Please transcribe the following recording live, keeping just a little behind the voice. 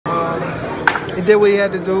He did what he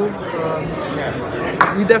had to do.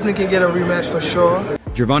 We definitely can get a rematch for sure.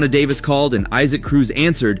 Gervonta Davis called and Isaac Cruz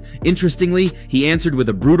answered. Interestingly, he answered with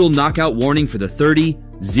a brutal knockout warning for the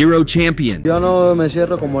 30-0 champion. Yo no me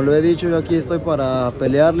cierro, como lo he dicho, yo aquí estoy para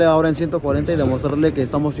pelearle ahora en 140 y demostrarle que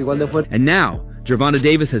estamos igual de fuertes. And now, Gervonta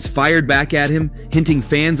Davis has fired back at him, hinting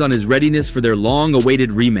fans on his readiness for their long-awaited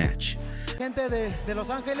rematch. Gente de Los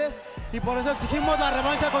Ángeles, y por eso exigimos la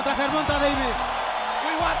revancha contra Gervonta Davis.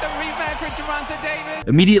 We want the rematch with Gervonta Davis.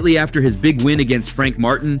 Immediately after his big win against Frank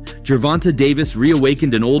Martin, Gervonta Davis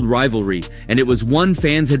reawakened an old rivalry, and it was one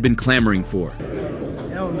fans had been clamoring for.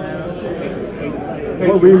 Yo, man.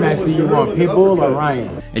 What rematch do you want, Pitbull or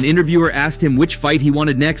Ryan? An interviewer asked him which fight he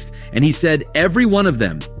wanted next, and he said every one of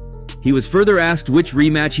them. He was further asked which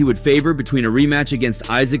rematch he would favor between a rematch against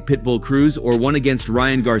Isaac Pitbull Cruz or one against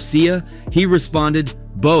Ryan Garcia. He responded,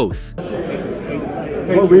 both.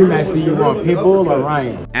 What rematch do you want, Pitbull or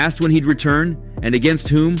Ryan? Asked when he'd return, and against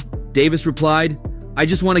whom, Davis replied, I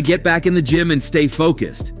just want to get back in the gym and stay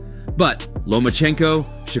focused. But Lomachenko,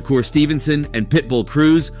 Shakur Stevenson, and Pitbull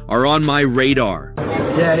Cruz are on my radar.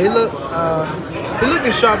 Yeah, he looked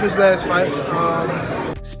as sharp as last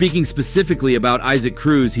fight. Speaking specifically about Isaac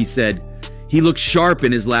Cruz, he said, he looked sharp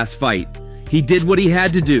in his last fight. He did what he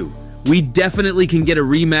had to do. We definitely can get a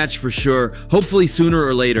rematch for sure, hopefully sooner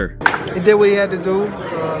or later. He did what he had to do.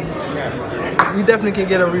 We definitely can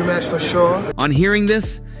get a rematch for sure. On hearing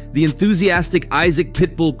this, the enthusiastic Isaac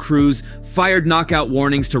Pitbull Cruz fired knockout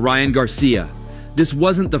warnings to Ryan Garcia. This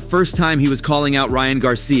wasn't the first time he was calling out Ryan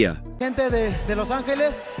Garcia. Gente de Los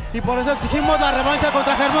Ángeles, y por eso exigimos la revancha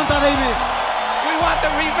contra Gervonta Davis. We want the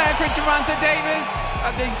rematch with Gervonta Davis.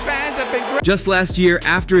 These fans have been great. Just last year,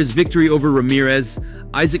 after his victory over Ramirez,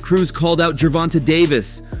 Isaac Cruz called out Gervonta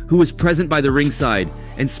Davis, who was present by the ringside,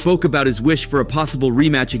 and spoke about his wish for a possible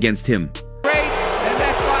rematch against him. Great, and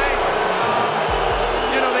that's why,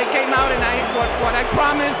 they came out and what I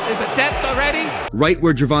promised is a debt already. Right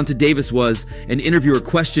where Gervonta Davis was, an interviewer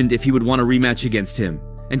questioned if he would want a rematch against him.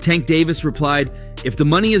 And Tank Davis replied, if the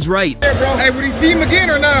money is right. Hey, bro. Hey, would he see him again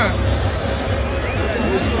or not?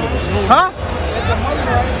 Huh?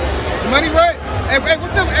 Money right? Hey,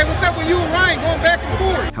 what's up with you and Ryan going back and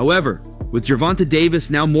forth? However, with Gervonta Davis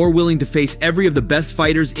now more willing to face every of the best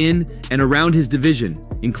fighters in and around his division,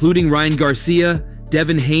 including Ryan Garcia,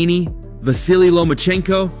 Devin Haney, Vasily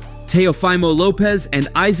Lomachenko, Teofimo Lopez, and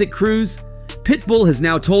Isaac Cruz, Pitbull has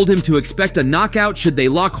now told him to expect a knockout should they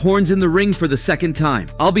lock horns in the ring for the second time.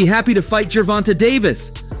 I'll be happy to fight Gervonta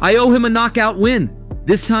Davis. I owe him a knockout win.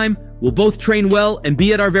 This time, we'll both train well and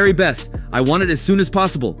be at our very best. I want it as soon as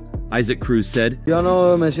possible, Isaac Cruz said. Yo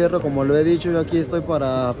no me cierro, como lo he dicho, yo aquí estoy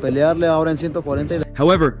para pelearle ahora en 140.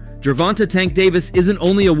 However, Gervonta Tank Davis isn't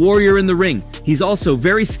only a warrior in the ring, he's also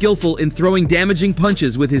very skillful in throwing damaging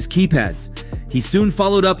punches with his keypads. He soon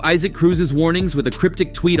followed up Isaac Cruz's warnings with a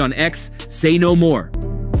cryptic tweet on X, "Say no more."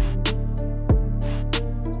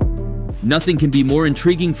 Nothing can be more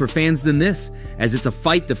intriguing for fans than this, as it's a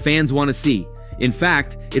fight the fans want to see. In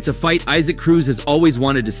fact, it's a fight Isaac Cruz has always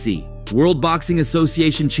wanted to see. World Boxing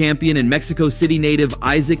Association champion and Mexico City native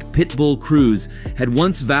Isaac Pitbull Cruz had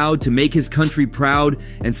once vowed to make his country proud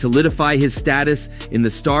and solidify his status in the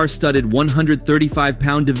star-studded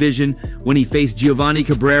 135-pound division when he faced Giovanni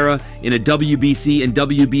Cabrera in a WBC and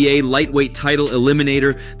WBA lightweight title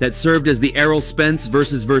eliminator that served as the Errol Spence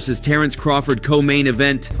versus Terrence Crawford co-main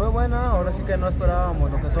event. Fue buena, ahora sí que no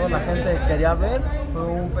esperábamos lo que toda la gente quería ver. Fue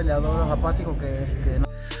un peleador apático que no.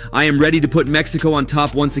 I am ready to put Mexico on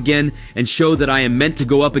top once again and show that I am meant to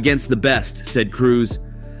go up against the best, said Cruz.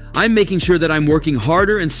 I'm making sure that I'm working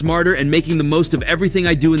harder and smarter and making the most of everything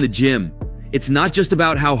I do in the gym. It's not just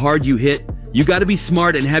about how hard you hit. You gotta be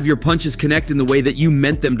smart and have your punches connect in the way that you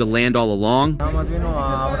meant them to land all along. Nada más vino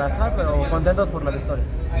a abrazar, pero contentos por la victoria.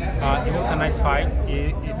 It was a nice fight.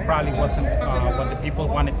 It probably wasn't what the people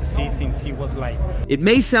wanted to see since he was like... It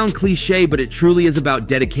may sound cliche, but it truly is about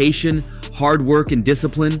dedication, hard work, and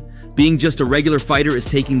discipline. Being just a regular fighter is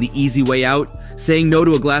taking the easy way out. Saying no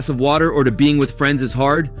to a glass of water or to being with friends is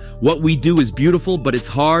hard. What we do is beautiful, but it's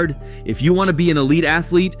hard. If you want to be an elite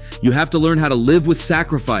athlete, you have to learn how to live with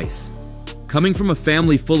sacrifice. Coming from a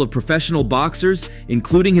family full of professional boxers,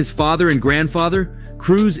 including his father and grandfather,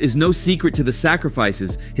 Cruz is no secret to the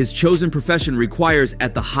sacrifices his chosen profession requires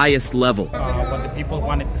at the highest level. What the people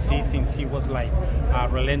wanted to see since he was like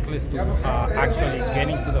relentless to actually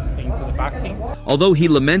getting into the boxing. Although he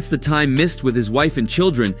laments the time missed with his wife and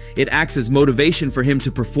children, it acts as motivation for him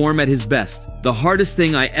to perform at his best. The hardest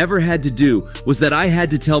thing I ever had to do was that I had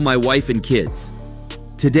to tell my wife and kids,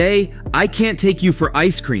 "Today, I can't take you for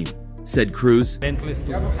ice cream, said Cruz. Relentless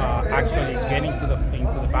to actually get into the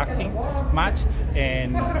boxing match,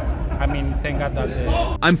 and I mean, thank God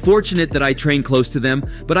that I'm fortunate that I train close to them,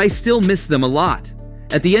 but I still miss them a lot.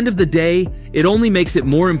 At the end of the day, it only makes it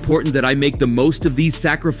more important that I make the most of these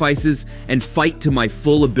sacrifices and fight to my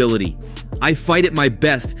full ability. I fight at my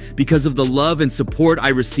best because of the love and support I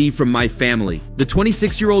receive from my family. The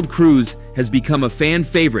 26-year-old Cruz has become a fan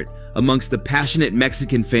favorite amongst the passionate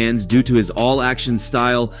Mexican fans due to his all-action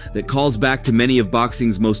style that calls back to many of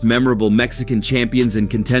boxing's most memorable Mexican champions and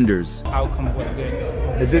contenders. outcome was good.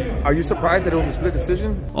 Are you surprised that it was a split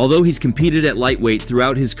decision? Although he's competed at lightweight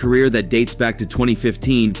throughout his career that dates back to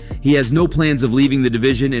 2015, he has no plans of leaving the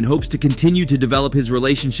division and hopes to continue to develop his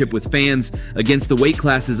relationship with fans against the weight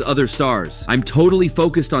class's other stars. I'm totally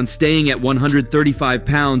focused on staying at 135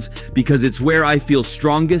 pounds because it's where I feel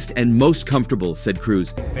strongest and most comfortable, said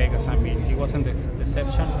Cruz. Vegas, I mean, he wasn't the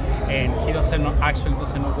exception, and he doesn't know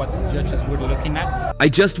what the judges were looking at. I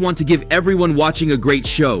just want to give everyone watching a great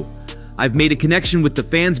show. I've made a connection with the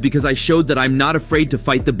fans because I showed that I'm not afraid to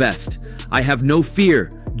fight the best. I have no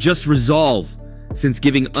fear, just resolve. Since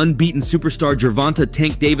giving unbeaten superstar Gervonta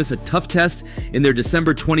 "Tank" Davis a tough test in their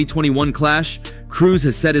December 2021 clash, Cruz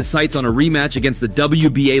has set his sights on a rematch against the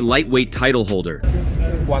WBA lightweight title holder.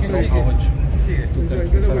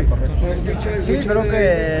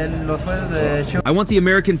 I want the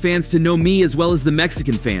American fans to know me as well as the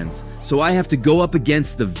Mexican fans, so I have to go up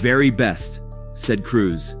against the very best, said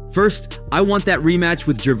Cruz. First, I want that rematch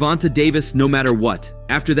with Gervonta Davis no matter what.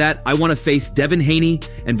 After that, I want to face Devin Haney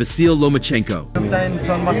and Vasil Lomachenko.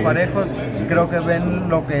 Son más parejos, creo que ven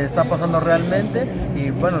lo que está pasando realmente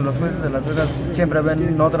y bueno, los jueces de Las Vegas siempre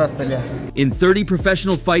ven otras peleas. In 30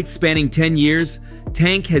 professional fights spanning 10 years,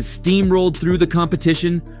 Tank has steamrolled through the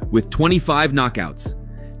competition with 25 knockouts.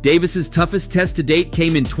 Davis's toughest test to date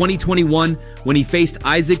came in 2021 when he faced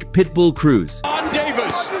Isaac Pitbull Cruz. On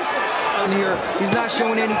Davis. Here, he's not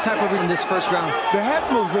showing any type of in this first round. The head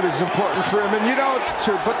movement is important for him, and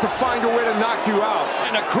but to find a way to knock you out.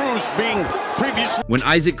 And a Cruz being previously. When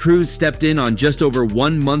Isaac Cruz stepped in on just over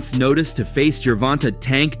 1 month's notice to face Gervonta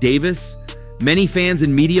 "Tank" Davis, many fans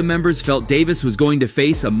and media members felt Davis was going to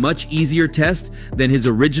face a much easier test than his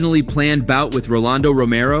originally planned bout with Rolando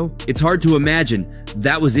Romero. It's hard to imagine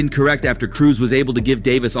that was incorrect after Cruz was able to give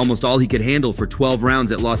Davis almost all he could handle for 12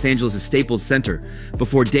 rounds at Los Angeles' Staples Center,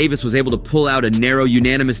 before Davis was able to pull out a narrow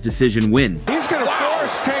unanimous decision win. He's going to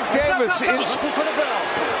force Tank Davis in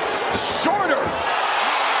shorter.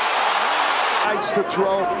 To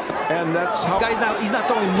throw, and that's how he's not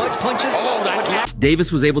throwing much punches.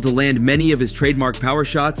 Davis was able to land many of his trademark power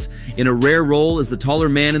shots in a rare role as the taller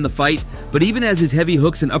man in the fight, but even as his heavy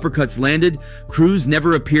hooks and uppercuts landed, Cruz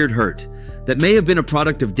never appeared hurt. That may have been a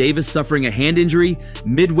product of Davis suffering a hand injury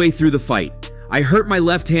midway through the fight. I hurt my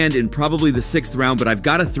left hand in probably the 6th round, but I've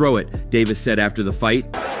got to throw it, Davis said after the fight.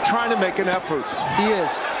 Trying to make an effort. He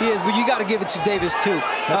is, but you got to give it to Davis too.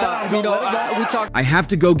 I have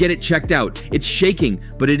to go get it checked out. It's shaking,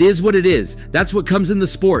 but it is what it is. That's what comes in the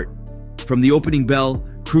sport. From the opening bell,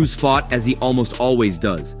 Cruz fought as he almost always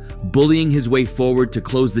does, bullying his way forward to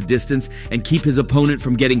close the distance and keep his opponent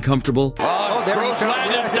from getting comfortable. Cruz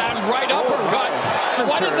landed that right uppercut.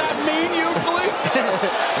 What does that mean usually?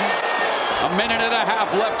 A minute and a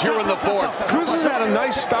half left here in the 4th. Cruz has had a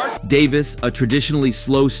nice start. Davis, a traditionally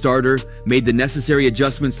slow starter, made the necessary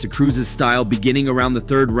adjustments to Cruz's style beginning around the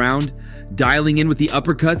 3rd round, dialing in with the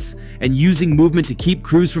uppercuts and using movement to keep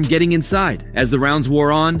Cruz from getting inside. As the rounds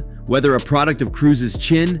wore on, whether a product of Cruz's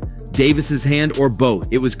chin, Davis's hand, or both,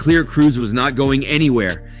 it was clear Cruz was not going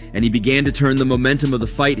anywhere, and he began to turn the momentum of the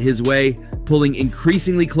fight his way, pulling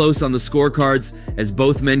increasingly close on the scorecards as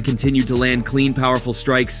both men continued to land clean, powerful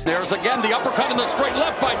strikes. There's again the uppercut and the straight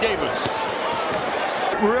left by Davis.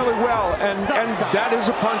 Really well, and that is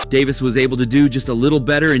a punch. Davis was able to do just a little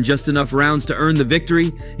better in just enough rounds to earn the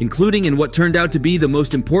victory, including in what turned out to be the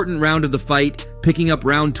most important round of the fight, picking up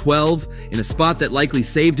round 12 in a spot that likely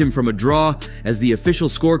saved him from a draw, as the official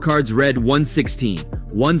scorecards read 116,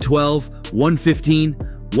 112, 115,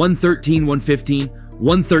 113, 115,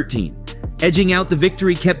 113. Edging out the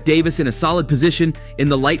victory kept Davis in a solid position in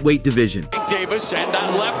the lightweight division. Davis and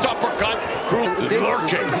that left uppercut, Cruz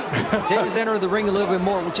lurking. Davis entered the ring a little bit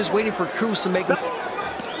more. We're just waiting for Cruz to make the...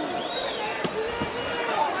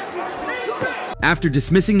 After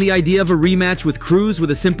dismissing the idea of a rematch with Cruz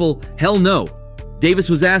with a simple "hell no," Davis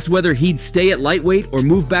was asked whether he'd stay at lightweight or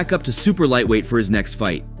move back up to super lightweight for his next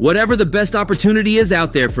fight. "Whatever the best opportunity is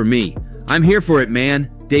out there for me. I'm here for it, man,"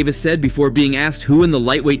 Davis said before being asked who in the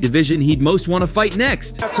lightweight division he'd most want to fight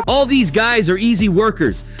next. "All these guys are easy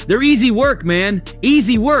workers. They're easy work, man.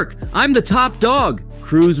 Easy work. I'm the top dog,"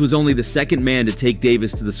 Cruz was only the second man to take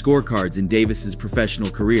Davis to the scorecards in Davis's professional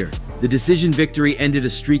career. The decision victory ended a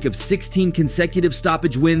streak of 16 consecutive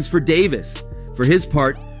stoppage wins for Davis. For his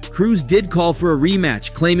part, Cruz did call for a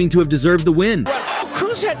rematch, claiming to have deserved the win.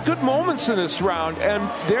 Cruz had good moments in this round, and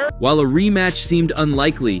While a rematch seemed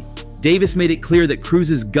unlikely, Davis made it clear that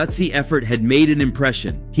Cruz's gutsy effort had made an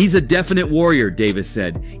impression. "He's a definite warrior," Davis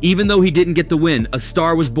said. "Even though he didn't get the win, a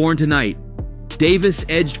star was born tonight." Davis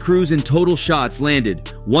edged Cruz in total shots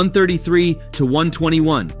landed, 133 to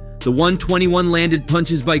 121. The 121 landed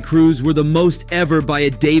punches by Cruz were the most ever by a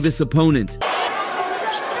Davis opponent.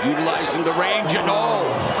 Utilizing the range and all.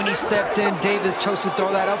 When he stepped in, Davis chose to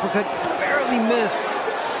throw that uppercut, barely missed.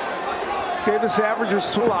 Davis averages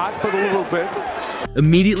a lot, but a little bit.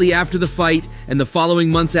 Immediately after the fight and the following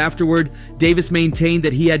months afterward, Davis maintained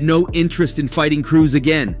that he had no interest in fighting Cruz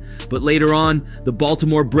again. But later on, the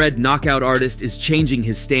Baltimore-bred knockout artist is changing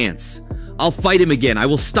his stance. "I'll fight him again. I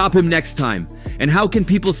will stop him next time. And how can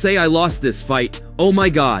people say I lost this fight? Oh my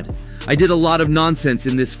God. I did a lot of nonsense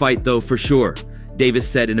in this fight though, for sure," Davis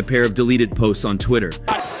said in a pair of deleted posts on Twitter.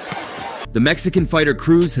 The Mexican fighter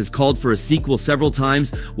Cruz has called for a sequel several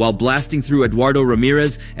times while blasting through Eduardo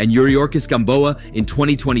Ramirez and Yuriorkis Gamboa in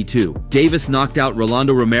 2022. Davis knocked out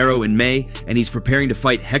Rolando Romero in May, and he's preparing to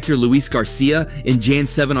fight Hector Luis Garcia in Jan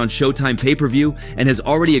 7 on Showtime pay-per-view, and has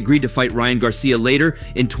already agreed to fight Ryan Garcia later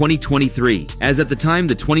in 2023. As at the time,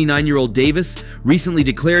 the 29-year-old Davis recently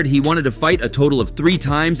declared he wanted to fight a total of 3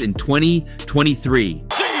 times in 2023.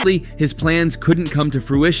 His plans couldn't come to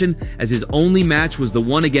fruition, as his only match was the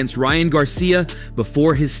one against Ryan Garcia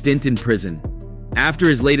before his stint in prison. After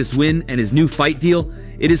his latest win and his new fight deal,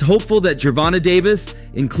 it is hopeful that Gervonta Davis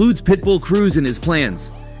includes Pitbull Cruz in his plans,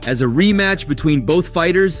 as a rematch between both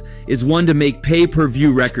fighters is one to make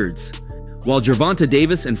pay-per-view records. While Gervonta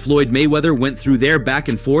Davis and Floyd Mayweather went through their back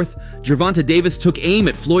and forth, Gervonta Davis took aim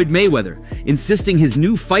at Floyd Mayweather, insisting his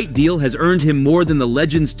new fight deal has earned him more than the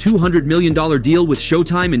legend's $200 million deal with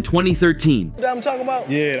Showtime in 2013. That I'm talking about?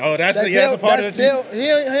 Yeah, oh, that's a part of this. He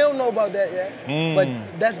don't know about that yet, but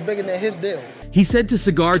that's bigger than his deal. He said to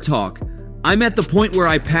Cigar Talk, "I'm at the point where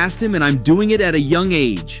I passed him and I'm doing it at a young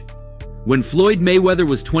age. When Floyd Mayweather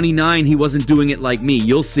was 29, he wasn't doing it like me,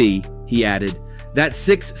 you'll see," he added. That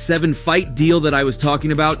 6-7 fight deal that I was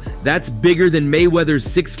talking about, that's bigger than Mayweather's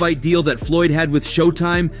 6-fight deal that Floyd had with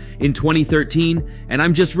Showtime in 2013, and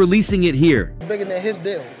I'm just releasing it here. Bigger than his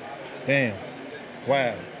deal. Damn.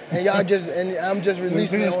 Wow. And I'm just releasing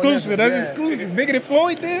it. This is exclusive. That's exclusive. Bigger than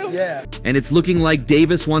Floyd deal? Yeah. And it's looking like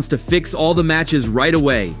Davis wants to fix all the matches right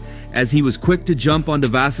away, as he was quick to jump onto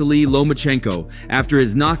Vasily Lomachenko after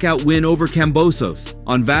his knockout win over Kambosos.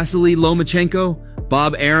 On Vasily Lomachenko,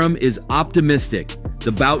 Bob Arum is optimistic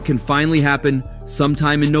the bout can finally happen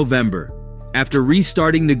sometime in November. After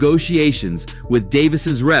restarting negotiations with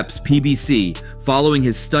Davis's reps, PBC, following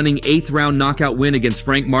his stunning 8th-round knockout win against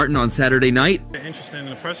Frank Martin on Saturday night. Interesting, in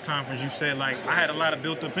the press conference, you said, like, I had a lot of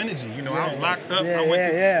built-up energy. You know, I was locked up.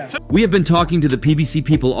 We have been talking to the PBC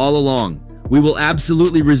people all along. We will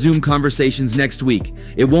absolutely resume conversations next week.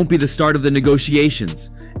 It won't be the start of the negotiations,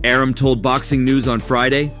 Arum told Boxing News on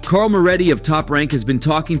Friday. Carl Moretti of Top Rank has been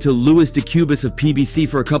talking to Louis DeCubis of PBC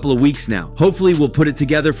for a couple of weeks now. Hopefully we'll put it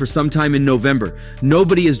together for sometime in November.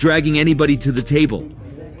 Nobody is dragging anybody to the table.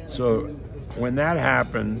 So when that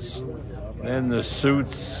happens, then the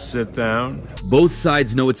suits sit down. Both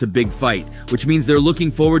sides know it's a big fight, which means they're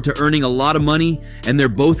looking forward to earning a lot of money, and they're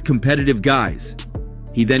both competitive guys.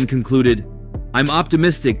 He then concluded, "I'm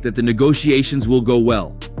optimistic that the negotiations will go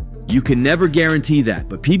well. You can never guarantee that,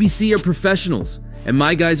 but PBC are professionals, and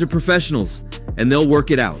my guys are professionals, and they'll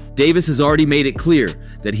work it out." Davis has already made it clear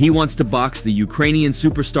that he wants to box the Ukrainian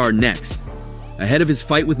superstar next. Ahead of his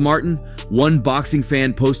fight with Martin, one boxing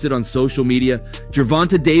fan posted on social media,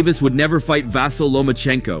 Gervonta Davis would never fight Vasyl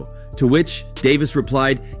Lomachenko, to which Davis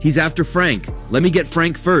replied, "He's after Frank. Let me get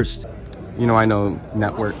Frank first." You know, I know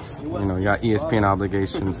networks, you know, you got ESPN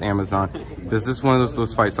obligations, Amazon. Does this one of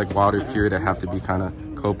those fights like Wilder Fury that have to be kind of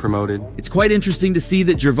co-promoted? It's quite interesting to see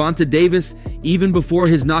that Gervonta Davis, even before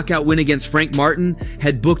his knockout win against Frank Martin,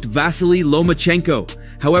 had booked Vasily Lomachenko.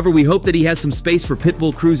 However, we hope that he has some space for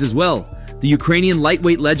Pitbull Cruz as well. The Ukrainian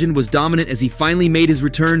lightweight legend was dominant as he finally made his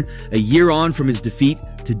return a year on from his defeat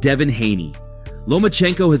to Devin Haney.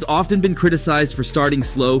 Lomachenko has often been criticized for starting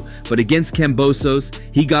slow, but against Kambosos,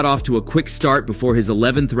 he got off to a quick start before his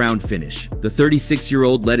 11th round finish. The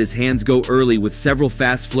 36-year-old let his hands go early with several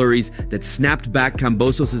fast flurries that snapped back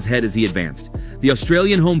Kambosos' head as he advanced. The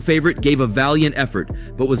Australian home favorite gave a valiant effort,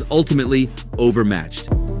 but was ultimately overmatched.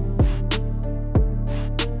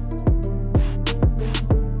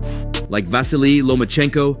 Like Vasily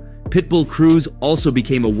Lomachenko, Pitbull Cruz also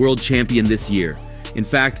became a world champion this year. In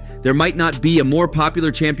fact, there might not be a more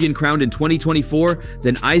popular champion crowned in 2024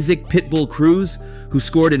 than Isaac Pitbull Cruz, who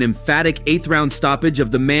scored an emphatic 8th-round stoppage of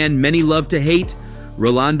the man many love to hate,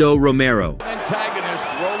 Rolando Romero. Antagonist,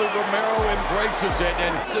 Rolly Romero embraces it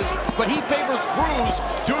and says, but he favors Cruz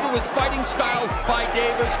due to his fighting style by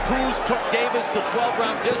Davis. Cruz took Davis the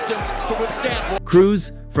 12-round distance to withstand.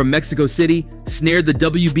 Cruz, from Mexico City, snared the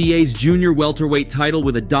WBA's junior welterweight title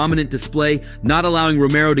with a dominant display, not allowing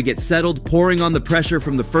Romero to get settled, pouring on the pressure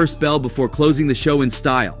from the first bell before closing the show in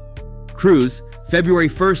style. Cruz, February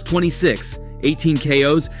 1st, 26, 18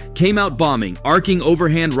 KOs, came out bombing, arcing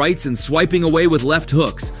overhand rights and swiping away with left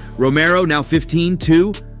hooks. Romero, now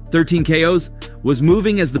 15-2, 13 KOs, was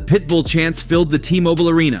moving as the Pitbull chants filled the T-Mobile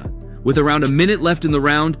Arena. With around a minute left in the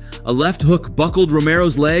round, a left hook buckled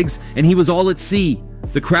Romero's legs and he was all at sea.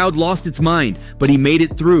 The crowd lost its mind, but he made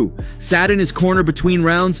it through. Sat in his corner between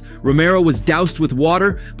rounds, Romero was doused with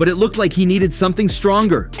water, but it looked like he needed something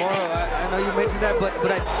stronger. I know you mentioned that,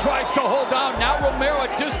 but I... Tries to hold down. Now Romero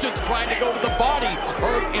at distance trying to go to the body.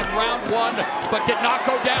 Hurt in round 1, but did not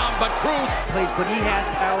go down. But Cruz plays, but he has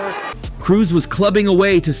power. Cruz was clubbing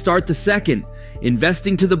away to start the second,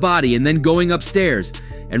 investing to the body and then going upstairs.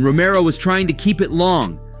 And Romero was trying to keep it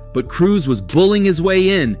long, but Cruz was bullying his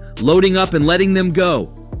way in, loading up and letting them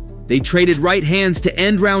go. They traded right hands to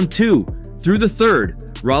end round 2. Through the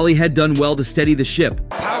third, Raleigh had done well to steady the ship.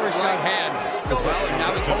 Power shot hand.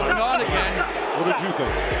 Now he's holding on again. What did you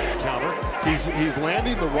think? Counter. He's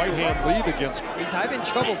landing the right hand lead against. He's having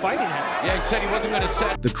trouble fighting him. Yeah, he said he wasn't going to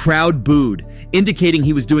set. The crowd booed, indicating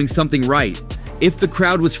he was doing something right. If the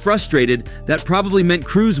crowd was frustrated, that probably meant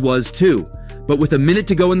Cruz was too. But with a minute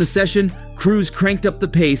to go in the session, Cruz cranked up the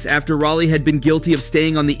pace after Raleigh had been guilty of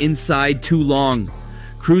staying on the inside too long.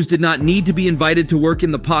 Cruz did not need to be invited to work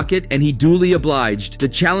in the pocket, and he duly obliged. The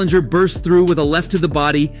challenger burst through with a left to the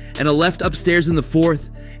body and a left upstairs in the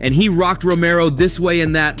fourth, and he rocked Romero this way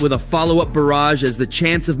and that with a follow-up barrage as the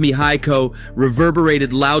chants of Mihaiko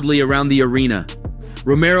reverberated loudly around the arena.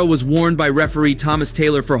 Romero was warned by referee Thomas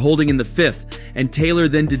Taylor for holding in the fifth, and Taylor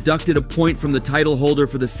then deducted a point from the title holder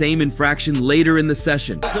for the same infraction later in the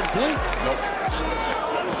session. Doesn't blink. Nope.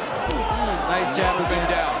 Nice jab moving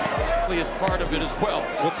down. He is part of it as well.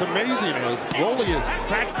 What's amazing is Rolly is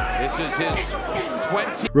cracked. This is his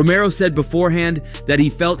 20. Romero said beforehand that he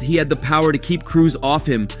felt he had the power to keep Cruz off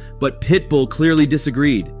him, but Pitbull clearly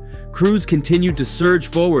disagreed. Cruz continued to surge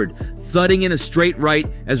forward, thudding in a straight right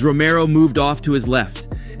as Romero moved off to his left.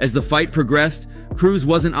 As the fight progressed, Cruz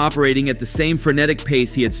wasn't operating at the same frenetic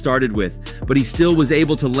pace he had started with, but he still was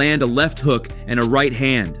able to land a left hook and a right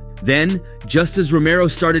hand. Then, just as Romero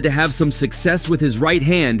started to have some success with his right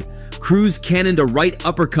hand, Cruz cannoned a right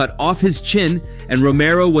uppercut off his chin, and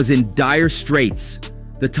Romero was in dire straits.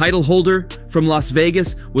 The title holder from Las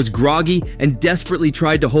Vegas was groggy and desperately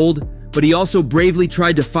tried to hold, but he also bravely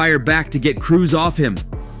tried to fire back to get Cruz off him.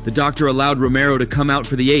 The doctor allowed Romero to come out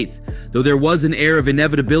for the 8th, though there was an air of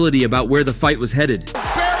inevitability about where the fight was headed.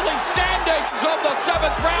 Barely standing of the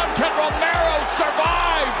 7th round. Can Romero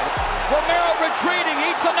survive? Romero retreating,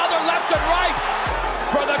 eats another left and right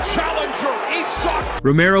for the challenger. Each sock.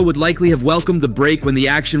 Romero would likely have welcomed the break when the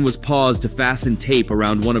action was paused to fasten tape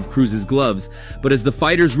around one of Cruz's gloves, but as the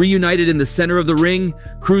fighters reunited in the center of the ring,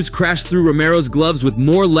 Cruz crashed through Romero's gloves with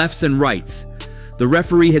more lefts and rights. The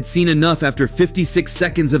referee had seen enough after 56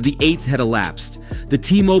 seconds of the 8th had elapsed. The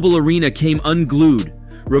T-Mobile Arena came unglued.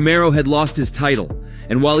 Romero had lost his title,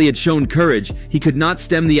 and while he had shown courage, he could not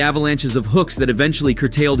stem the avalanches of hooks that eventually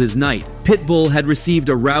curtailed his night. Pitbull had received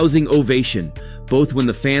a rousing ovation, both when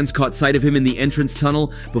the fans caught sight of him in the entrance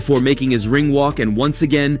tunnel before making his ring walk and once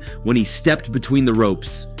again when he stepped between the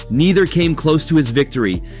ropes. Neither came close to his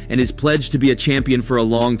victory and his pledge to be a champion for a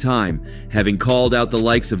long time, having called out the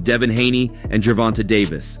likes of Devin Haney and Gervonta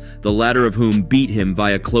Davis, the latter of whom beat him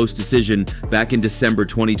via close decision back in December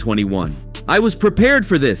 2021. "I was prepared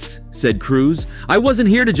for this," said Cruz. "I wasn't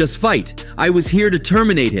here to just fight. I was here to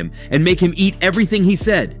terminate him and make him eat everything he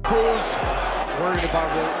said." Cruz worried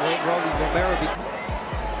about Rolly Romero.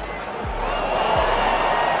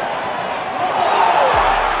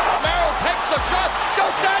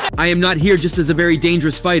 I am not here just as a very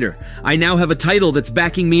dangerous fighter. I now have a title that's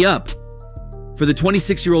backing me up. For the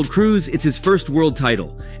 26-year-old Cruz, it's his first world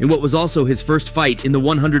title, in what was also his first fight in the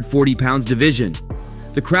 140 pounds division.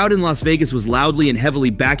 The crowd in Las Vegas was loudly and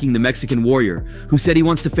heavily backing the Mexican warrior, who said he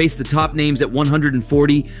wants to face the top names at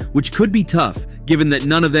 140, which could be tough, given that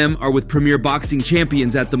none of them are with premier boxing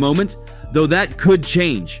champions at the moment, though that could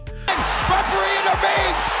change.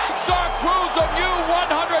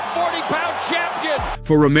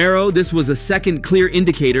 For Romero, this was a second clear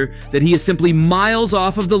indicator that he is simply miles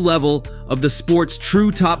off of the level of the sport's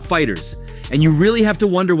true top fighters. And you really have to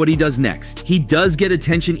wonder what he does next. He does get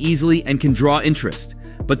attention easily and can draw interest,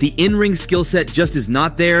 but the in-ring skill set just is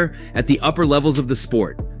not there at the upper levels of the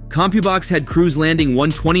sport. CompuBox had Cruz landing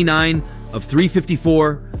 129 of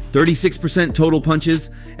 354, 36% total punches,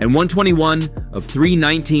 and 121 of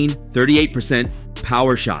 319, 38%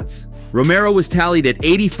 power shots. Romero was tallied at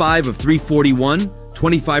 85 of 341,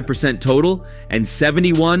 25% total, and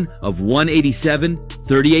 71 of 187,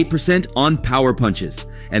 38% on power punches.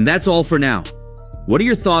 And that's all for now. What are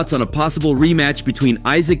your thoughts on a possible rematch between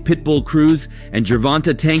Isaac Pitbull Cruz and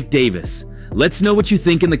Gervonta Tank Davis? Let's know what you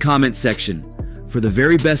think in the comments section. For the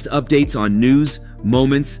very best updates on news,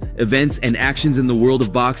 moments, events, and actions in the world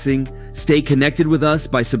of boxing, stay connected with us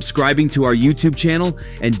by subscribing to our YouTube channel,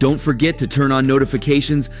 and don't forget to turn on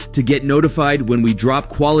notifications to get notified when we drop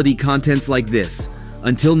quality contents like this.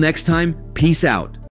 Until next time, peace out.